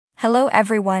Hello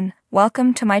everyone,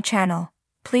 welcome to my channel.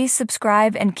 Please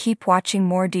subscribe and keep watching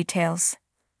more details.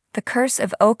 The Curse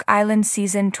of Oak Island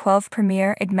Season 12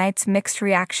 premiere ignites mixed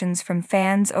reactions from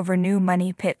fans over new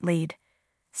Money Pit lead.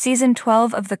 Season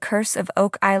 12 of The Curse of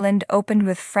Oak Island opened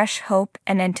with fresh hope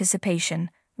and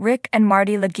anticipation. Rick and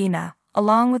Marty Lagina,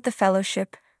 along with the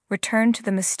Fellowship, returned to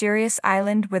the mysterious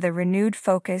island with a renewed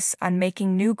focus on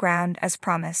making new ground as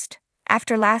promised.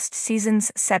 After last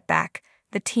season's setback,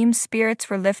 the team's spirits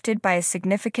were lifted by a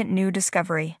significant new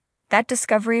discovery. That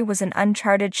discovery was an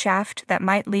uncharted shaft that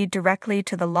might lead directly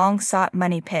to the long-sought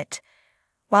Money Pit.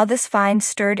 While this find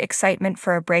stirred excitement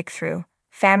for a breakthrough,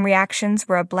 fan reactions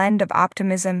were a blend of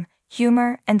optimism,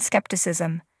 humor, and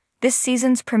skepticism. This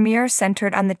season's premiere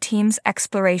centered on the team's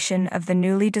exploration of the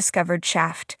newly discovered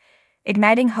shaft,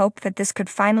 igniting hope that this could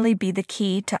finally be the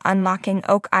key to unlocking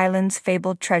Oak Island's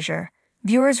fabled treasure.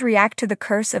 Viewers react to the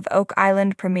Curse of Oak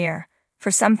Island premiere. For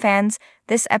some fans,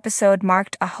 this episode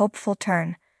marked a hopeful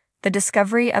turn. The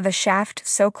discovery of a shaft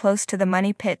so close to the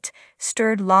Money Pit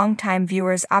stirred longtime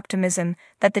viewers' optimism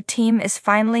that the team is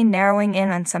finally narrowing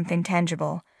in on something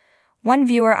tangible. One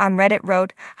viewer on Reddit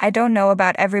wrote, "I don't know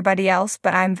about everybody else,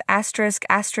 but I'm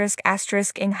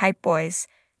 ****ing hype boys.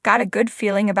 Got a good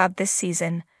feeling about this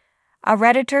season." A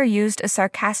Redditor used a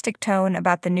sarcastic tone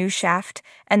about the new shaft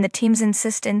and the team's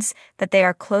insistence that they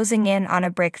are closing in on a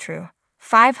breakthrough.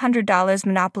 $500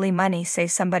 Monopoly money,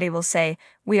 somebody will say,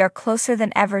 we are closer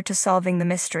than ever to solving the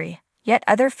mystery. Yet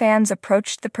other fans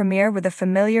approached the premiere with a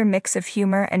familiar mix of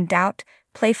humor and doubt,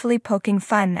 playfully poking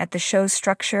fun at the show's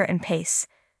structure and pace.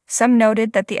 Some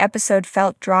noted that the episode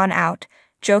felt drawn out,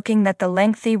 joking that the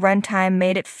lengthy runtime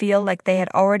made it feel like they had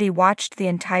already watched the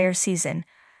entire season.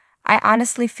 "I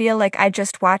honestly feel like I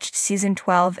just watched season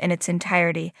 12 in its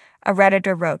entirety," a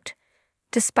Redditor wrote.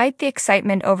 Despite the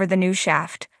excitement over the new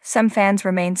shaft, some fans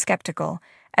remain skeptical,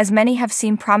 as many have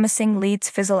seen promising leads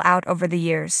fizzle out over the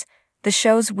years. The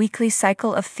show's weekly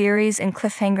cycle of theories and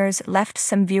cliffhangers left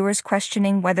some viewers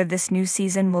questioning whether this new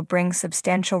season will bring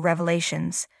substantial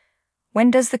revelations.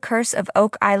 When does The Curse of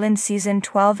Oak Island Season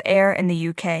 12 air in the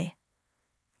UK?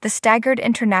 The staggered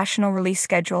international release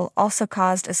schedule also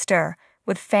caused a stir,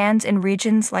 with fans in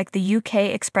regions like the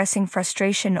UK expressing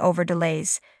frustration over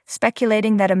delays,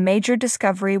 speculating that a major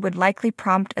discovery would likely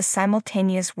prompt a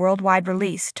simultaneous worldwide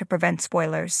release to prevent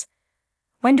spoilers.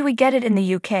 When do we get it in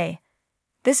the UK?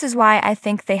 This is why I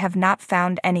think they have not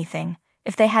found anything.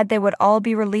 If they had, they would all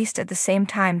be released at the same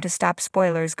time to stop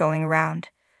spoilers going around.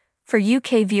 For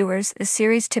UK viewers, the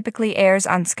series typically airs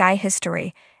on Sky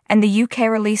History, and the UK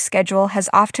release schedule has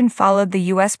often followed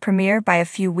the US premiere by a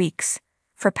few weeks.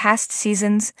 For past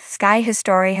seasons, Sky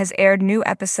History has aired new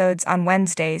episodes on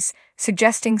Wednesdays,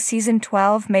 suggesting Season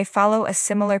 12 may follow a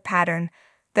similar pattern,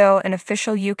 though an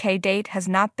official UK date has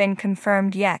not been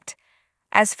confirmed yet.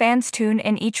 As fans tune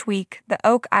in each week, the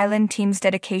Oak Island team's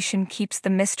dedication keeps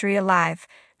the mystery alive,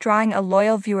 drawing a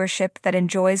loyal viewership that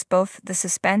enjoys both the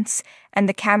suspense and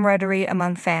the camaraderie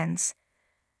among fans.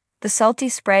 The salty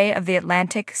spray of the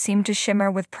Atlantic seemed to shimmer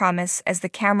with promise as the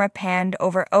camera panned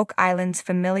over Oak Island's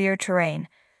familiar terrain.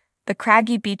 The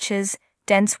craggy beaches,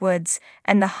 dense woods,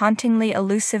 and the hauntingly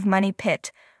elusive Money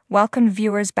Pit welcomed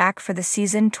viewers back for the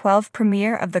Season 12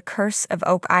 premiere of The Curse of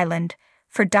Oak Island.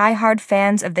 For die-hard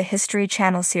fans of the History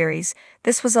Channel series,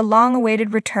 this was a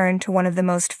long-awaited return to one of the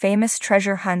most famous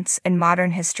treasure hunts in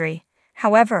modern history.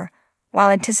 However,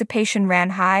 while anticipation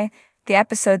ran high, the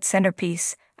episode's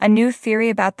centerpiece, a new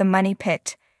theory about the Money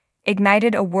Pit,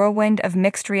 ignited a whirlwind of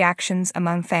mixed reactions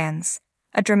among fans.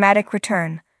 A dramatic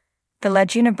return. The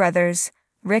Lagina brothers,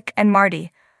 Rick and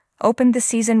Marty, opened the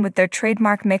season with their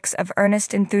trademark mix of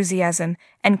earnest enthusiasm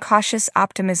and cautious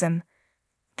optimism.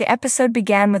 The episode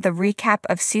began with a recap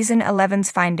of Season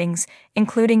 11's findings,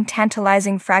 including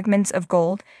tantalizing fragments of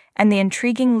gold and the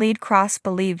intriguing lead cross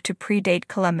believed to predate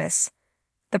Columbus.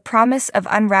 The promise of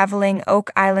unraveling Oak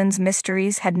Island's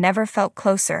mysteries had never felt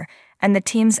closer, and the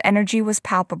team's energy was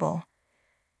palpable.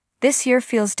 "This year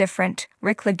feels different,"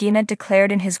 Rick Lagina declared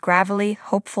in his gravelly,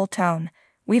 hopeful tone.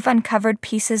 "We've uncovered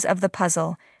pieces of the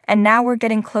puzzle, and now we're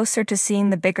getting closer to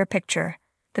seeing the bigger picture."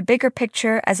 The bigger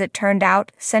picture, as it turned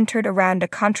out, centered around a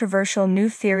controversial new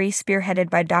theory spearheaded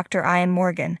by Dr. Ian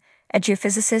Morgan, a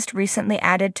geophysicist recently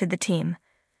added to the team.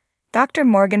 Dr.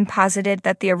 Morgan posited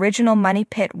that the original Money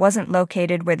Pit wasn't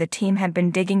located where the team had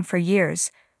been digging for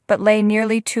years, but lay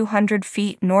nearly 200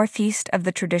 feet northeast of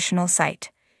the traditional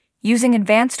site. Using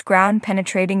advanced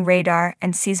ground-penetrating radar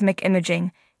and seismic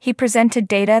imaging, he presented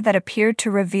data that appeared to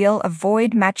reveal a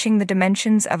void matching the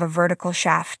dimensions of a vertical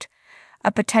shaft,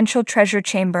 a potential treasure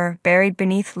chamber buried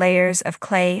beneath layers of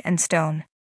clay and stone.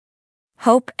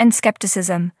 Hope and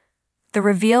skepticism. The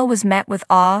reveal was met with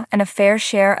awe and a fair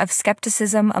share of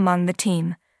skepticism among the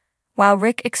team. While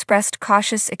Rick expressed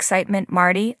cautious excitement,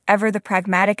 Marty, ever the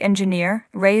pragmatic engineer,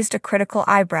 raised a critical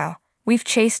eyebrow. "We've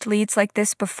chased leads like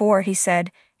this before," he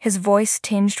said, his voice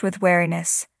tinged with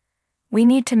wariness. "We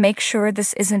need to make sure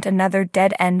this isn't another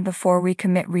dead end before we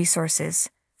commit resources."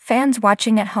 Fans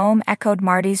watching at home echoed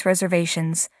Marty's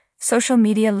reservations. Social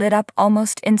media lit up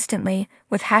almost instantly,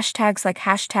 with hashtags like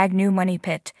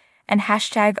 #NewMoneyPit and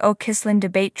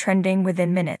 #OKislin trending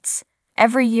within minutes.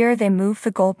 "Every year they move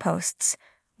the goalposts,"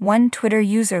 one Twitter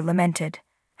user lamented.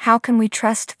 "How can we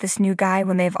trust this new guy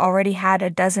when they've already had a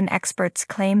dozen experts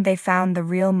claim they found the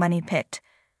real money pit?"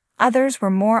 Others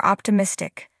were more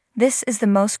optimistic. "This is the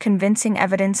most convincing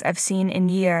evidence I've seen in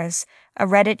years," a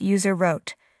Reddit user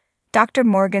wrote. "Dr.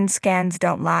 Morgan's scans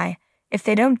don't lie. If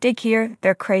they don't dig here,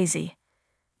 they're crazy."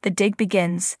 The dig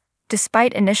begins.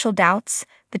 Despite initial doubts,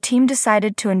 the team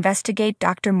decided to investigate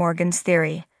Dr. Morgan's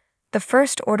theory. The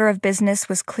first order of business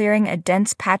was clearing a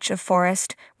dense patch of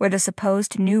forest where the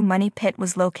supposed new money pit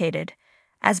was located.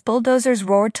 As bulldozers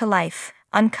roared to life,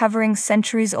 uncovering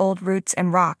centuries-old roots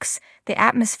and rocks, the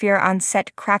atmosphere on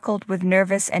set crackled with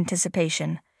nervous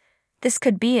anticipation. "This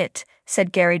could be it,"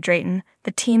 said Gary Drayton,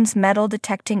 the team's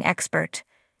metal-detecting expert.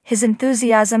 His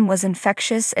enthusiasm was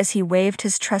infectious as he waved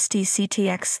his trusty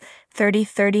CTX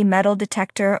 3030 metal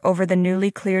detector over the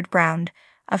newly cleared ground.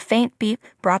 A faint beep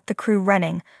brought the crew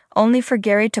running, only for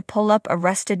Gary to pull up a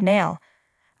rusted nail,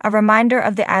 a reminder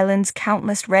of the island's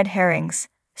countless red herrings.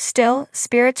 Still,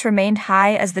 spirits remained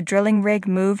high as the drilling rig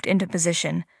moved into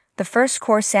position. The first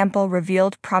core sample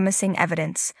revealed promising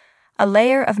evidence: a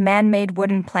layer of man-made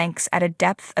wooden planks at a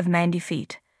depth of 90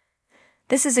 feet.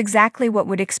 "This is exactly what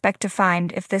we'd expect to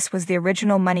find if this was the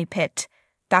original money pit,"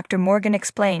 Dr. Morgan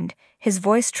explained, his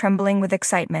voice trembling with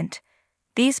excitement.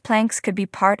 "These planks could be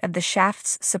part of the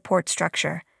shaft's support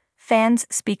structure." Fans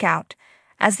speak out.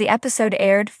 As the episode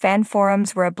aired, fan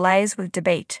forums were ablaze with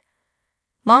debate.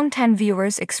 Longtime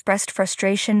viewers expressed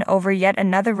frustration over yet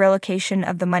another relocation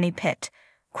of the money pit,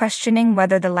 questioning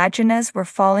whether the Laginas were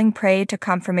falling prey to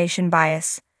confirmation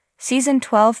bias. "Season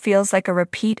 12 feels like a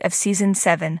repeat of Season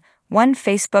 7, one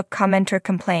Facebook commenter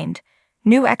complained.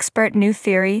 "New expert, new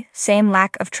theory, same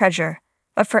lack of treasure."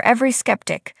 But for every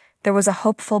skeptic, there was a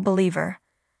hopeful believer.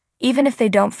 "Even if they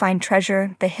don't find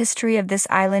treasure, the history of this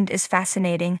island is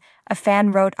fascinating," a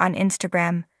fan wrote on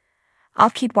Instagram. "I'll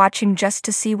keep watching just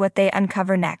to see what they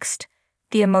uncover next."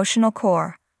 The emotional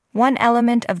core. One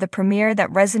element of the premiere that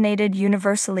resonated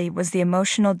universally was the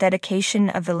emotional dedication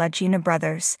of the Lagina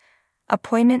brothers. A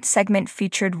poignant segment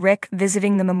featured Rick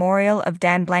visiting the memorial of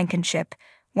Dan Blankenship,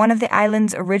 one of the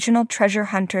island's original treasure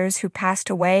hunters who passed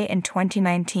away in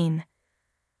 2019.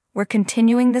 "We're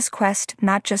continuing this quest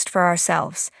not just for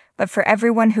ourselves, but for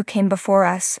everyone who came before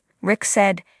us," Rick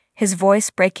said, his voice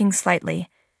breaking slightly.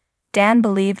 Dan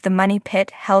believed the money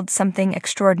pit held something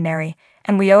extraordinary,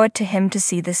 and we owe it to him to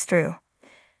see this through.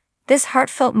 This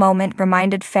heartfelt moment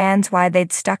reminded fans why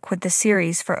they'd stuck with the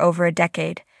series for over a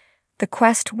decade. The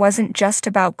quest wasn't just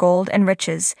about gold and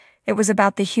riches, it was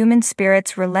about the human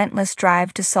spirit's relentless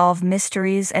drive to solve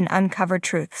mysteries and uncover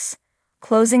truths.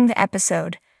 Closing the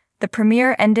episode, the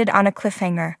premiere ended on a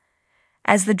cliffhanger.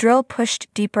 As the drill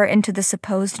pushed deeper into the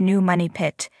supposed new money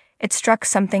pit, it struck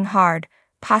something hard,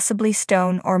 possibly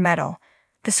stone or metal.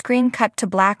 The screen cut to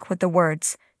black with the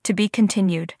words, "To be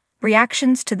continued."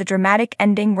 Reactions to the dramatic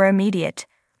ending were immediate.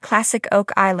 "Classic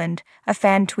Oak Island," a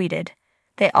fan tweeted.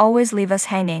 "They always leave us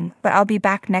hanging, but I'll be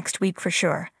back next week for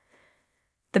sure."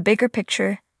 The bigger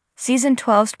picture. Season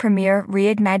 12's premiere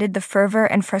reignited the fervor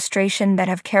and frustration that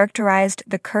have characterized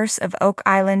The Curse of Oak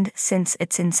Island since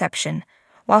its inception.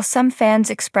 While some fans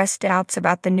expressed doubts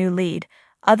about the new lead,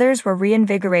 others were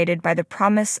reinvigorated by the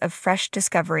promise of fresh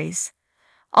discoveries.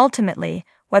 Ultimately,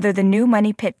 whether the new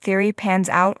money pit theory pans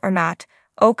out or not,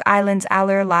 Oak Island's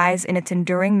allure lies in its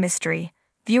enduring mystery.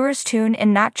 Viewers tune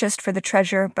in not just for the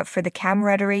treasure but for the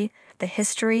camaraderie, the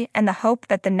history, and the hope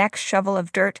that the next shovel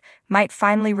of dirt might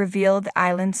finally reveal the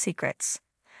island's secrets.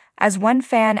 As one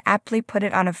fan aptly put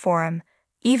it on a forum,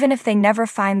 "Even if they never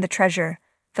find the treasure,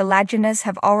 the Laginas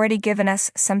have already given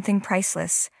us something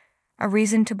priceless, a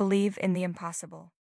reason to believe in the impossible."